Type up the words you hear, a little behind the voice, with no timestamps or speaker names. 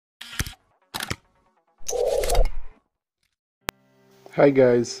Hi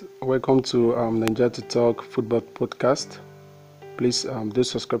guys, welcome to Ninja to Talk Football Podcast. Please do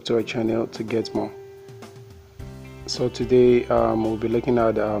subscribe to our channel to get more. So today we'll be looking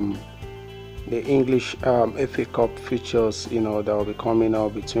at the English FA Cup fixtures, that will be coming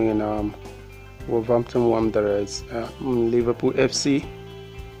out between Wolverhampton Wanderers, Liverpool FC.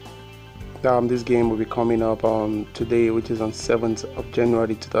 This game will be coming up on today, which is on 7th of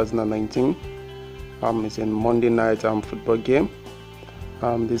January 2019. It's a Monday night football game.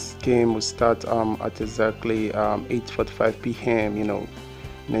 This game will start at exactly 8:45 p.m.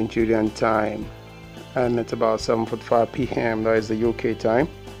 Nigerian time, and it's about 7:45 p.m. that is the UK time.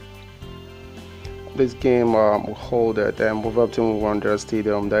 This game will hold at Wolverhampton Wanderers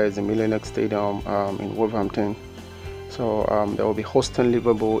Stadium, that is the Millennium Stadium in Wolverhampton. So they will be hosting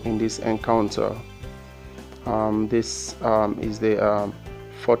Liverpool in this encounter. This is the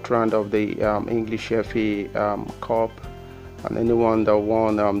fourth round of the English FA Cup. And anyone that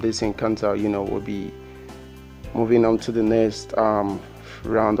won this encounter, will be moving on to the next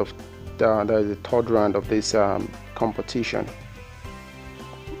round of that is the third round of this competition.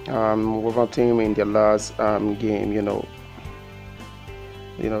 Wolverhampton in their last game,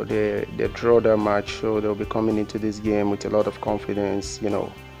 they draw their match, so they'll be coming into this game with a lot of confidence,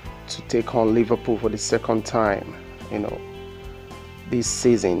 to take on Liverpool for the second time, this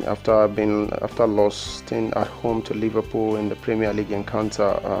season after losing at home to Liverpool in the Premier League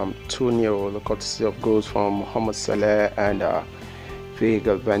encounter 2-0, the courtesy of goals from Mohamed Salah and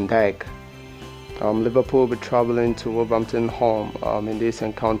Virgil van Dijk. Liverpool will be traveling to Wolverhampton home in this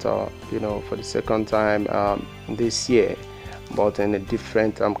encounter, for the second time this year, but in a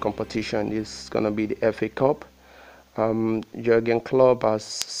different competition. It's going to be the FA Cup. Jurgen Klopp has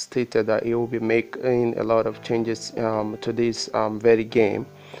stated that he will be making a lot of changes to this very game,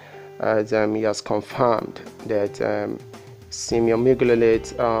 as he has confirmed that Simeon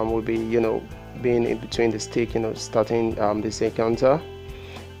Mignolet will be, being in between the stick, starting this encounter.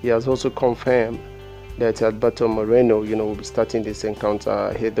 He has also confirmed that Alberto Moreno, will be starting this encounter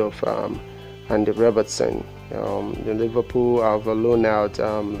ahead of Andy Robertson. The Liverpool have loaned out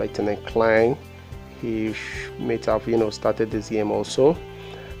Lieutenant Klein. He might have, started this game also.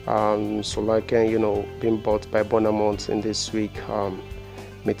 Solakhan, being bought by Bournemouth in this week,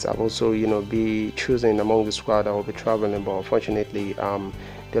 might have also, be chosen among the squad that will be traveling. But unfortunately,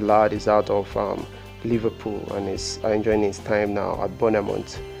 the lad is out of Liverpool and is enjoying his time now at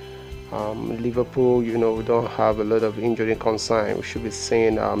Bournemouth. Liverpool, don't have a lot of injury concern. We should be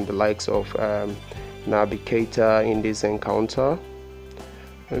seeing the likes of Naby Keita in this encounter.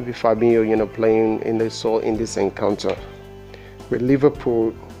 Maybe Fabinho, playing in this encounter. Will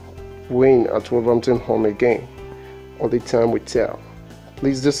Liverpool win at Wolverhampton home again? Only time will tell.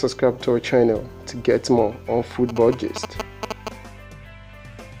 Please do subscribe to our channel to get more on football gist.